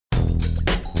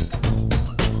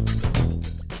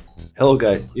Hello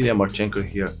guys, Illya Marchenko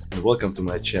here and welcome to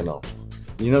my channel.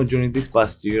 During these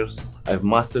past years, I've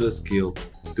mastered a skill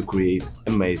to create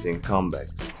amazing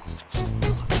comebacks.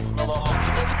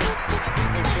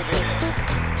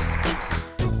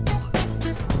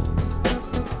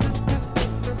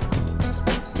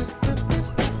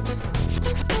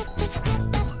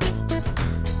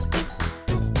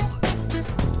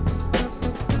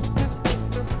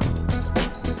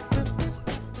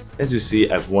 As you see,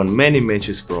 I've won many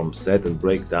matches from set and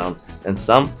breakdown and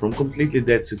some from completely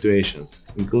dead situations,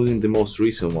 including the most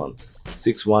recent one,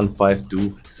 6-1,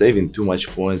 5-2, saving too much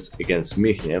points against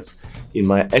Michnev in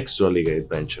my Extra-Liga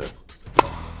adventure.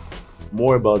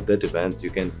 More about that event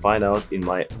you can find out in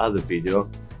my other video,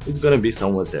 it's gonna be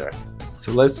somewhere there.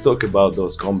 So let's talk about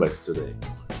those comebacks today.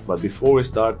 But before we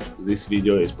start, this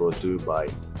video is brought to you by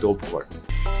Top Court.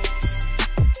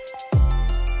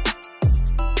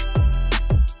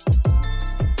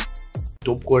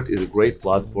 Top Court is a great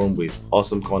platform with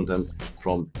awesome content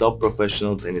from top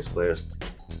professional tennis players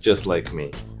just like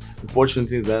me.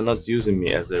 Unfortunately, they're not using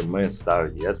me as their main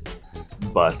star yet,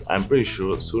 but I'm pretty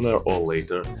sure sooner or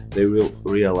later they will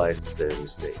realize their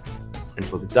mistake. And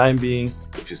for the time being,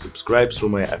 if you subscribe through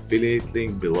my affiliate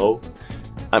link below,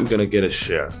 I'm gonna get a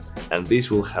share, and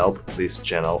this will help this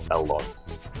channel a lot.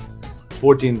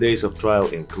 14 days of trial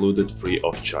included free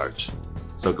of charge.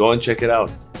 So go and check it out,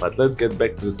 but let's get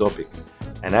back to the topic.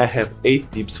 And I have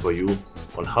 8 tips for you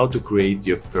on how to create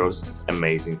your first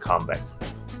amazing comeback.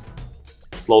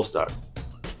 Slow start.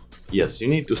 Yes, you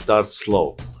need to start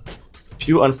slow.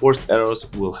 Few unforced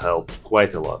errors will help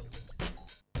quite a lot.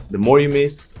 The more you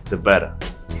miss, the better.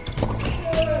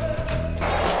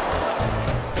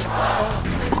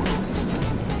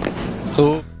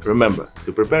 Remember,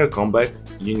 to prepare a comeback,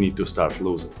 you need to start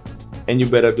losing. And you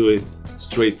better do it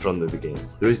straight from the beginning.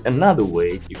 There is another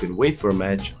way you can wait for a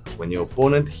match when your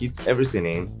opponent hits everything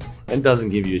in and doesn't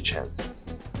give you a chance.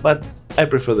 But I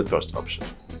prefer the first option.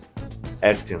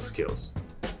 Acting skills.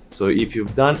 So if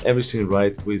you've done everything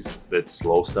right with that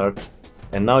slow start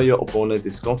and now your opponent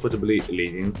is comfortably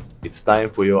leading, it's time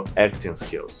for your acting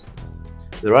skills.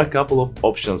 There are a couple of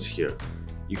options here.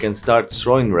 You can start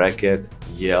throwing racket,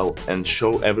 yell and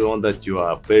show everyone that you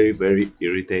are very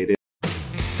irritated.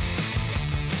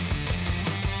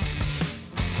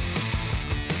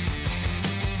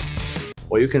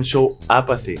 Or you can show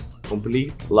apathy,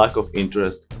 complete lack of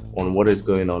interest on what is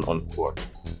going on court.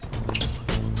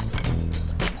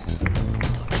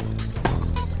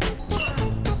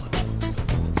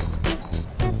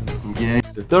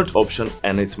 The third option,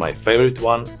 and it's my favorite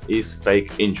one, is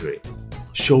fake injury.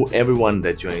 Show everyone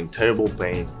that you're in terrible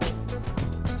pain,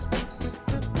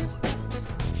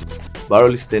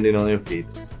 barely standing on your feet,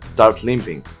 start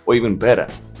limping, or even better,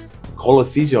 call a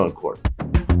physio on court.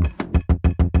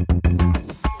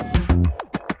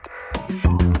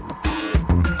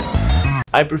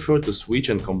 I prefer to switch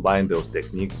and combine those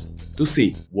techniques to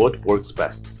see what works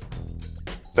best.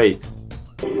 Faith.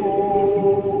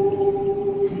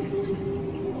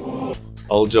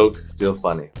 Old joke, still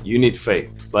funny. You need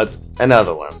faith, but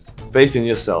another one. Faith in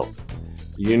yourself.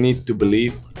 You need to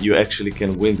believe you actually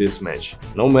can win this match,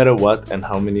 no matter what and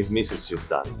how many misses you've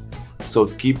done. So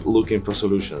keep looking for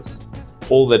solutions.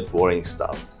 All that boring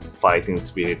stuff, fighting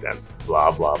spirit and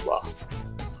blah blah blah.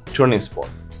 Turning spot.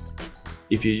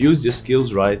 If you use your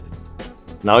skills right,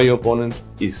 now your opponent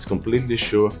is completely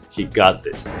sure he got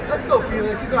this. Let's go,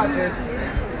 Felix, you got this.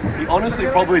 He honestly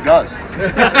probably does.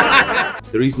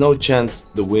 There is no chance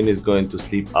the win is going to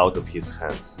slip out of his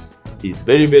hands. He's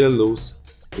very loose,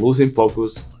 losing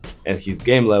focus, and his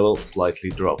game level slightly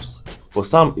drops. For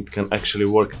some, it can actually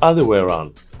work other way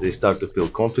around. They start to feel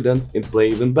confident and play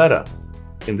even better.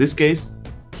 In this case,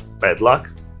 bad luck.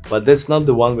 But that's not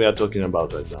the one we are talking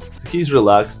about right now. So he's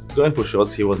relaxed, going for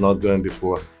shots he was not going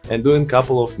before, and doing a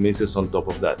couple of misses on top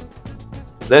of that.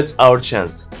 That's our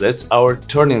chance, that's our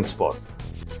turning spot.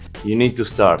 You need to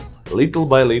start little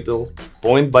by little,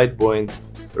 point by point,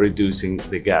 reducing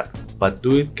the gap. But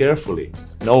do it carefully,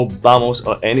 no vamos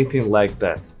or anything like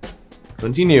that.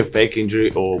 Continue your fake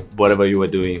injury or whatever you are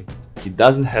doing. He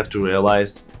doesn't have to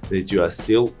realize that you are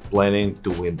still planning to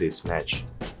win this match.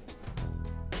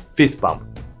 Fist pump.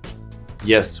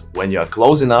 Yes, when you are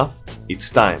close enough, it's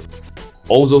time.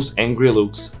 All those angry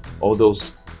looks, all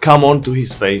those come on to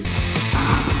his face.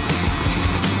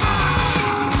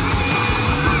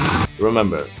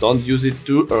 Remember, don't use it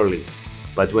too early,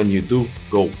 but when you do,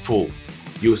 go full.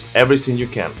 Use everything you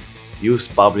can. Use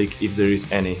public if there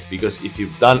is any, because if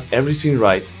you've done everything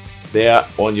right, they are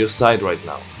on your side right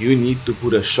now. You need to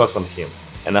put a shock on him,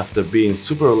 and after being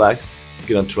super relaxed,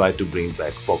 you can try to bring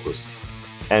back focus.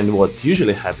 And what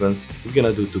usually happens, you're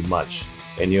gonna do too much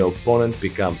and your opponent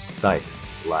becomes tight,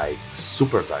 like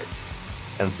super tight,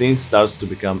 and things starts to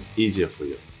become easier for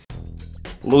you.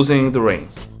 Losing the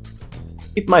reins.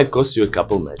 It might cost you a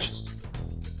couple matches.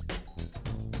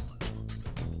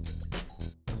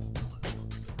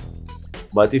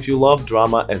 But if you love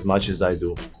drama as much as I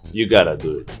do, you gotta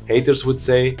do it. Haters would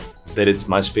say that it's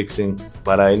match fixing,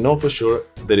 but I know for sure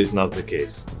that is not the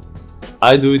case.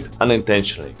 I do it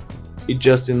unintentionally. It's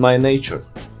just in my nature.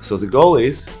 So the goal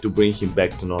is to bring him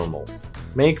back to normal.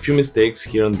 Make few mistakes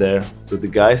here and there so the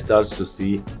guy starts to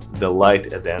see the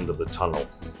light at the end of the tunnel.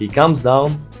 He comes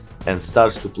down and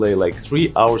starts to play like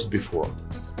 3 hours before.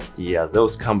 Yeah,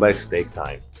 those comebacks take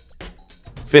time.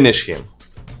 Finish him.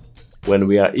 When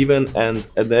we are even and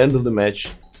at the end of the match,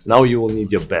 now you will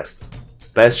need your best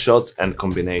shots and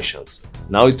combinations.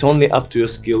 Now it's only up to your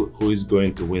skill who is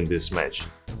going to win this match.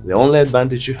 The only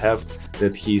advantage you have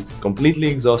that he is completely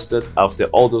exhausted after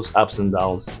all those ups and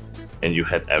downs and you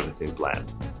had everything planned.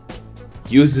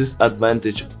 Use this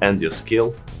advantage and your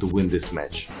skill to win this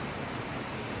match.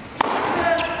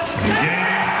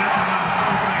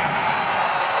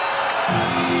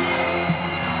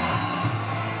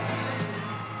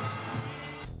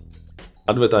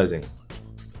 Advertising.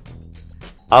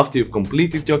 After you've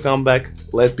completed your comeback,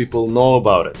 let people know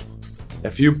about it.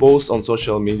 A few posts on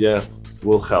social media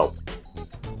will help.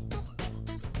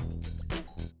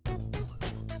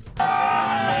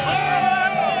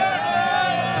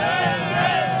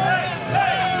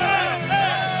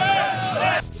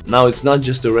 Now it's not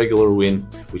just a regular win,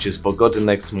 which is forgotten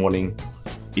next morning.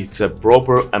 It's a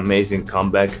proper amazing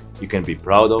comeback you can be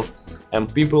proud of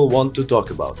and people want to talk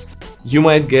about. You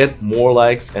might get more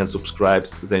likes and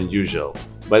subscribes than usual.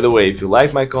 By the way, if you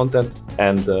like my content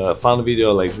and a fun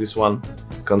video like this one,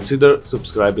 consider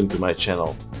subscribing to my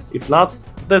channel. If not,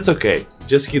 that's okay,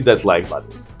 just hit that like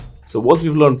button. So what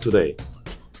we've learned today: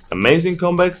 amazing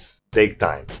comebacks take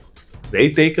time. They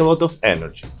take a lot of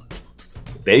energy.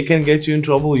 They can get you in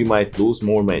trouble, you might lose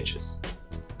more matches.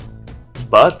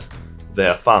 But they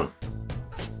are fun.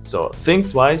 So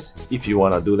think twice if you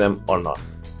wanna do them or not.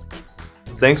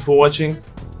 Thanks for watching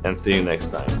and see you next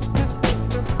time.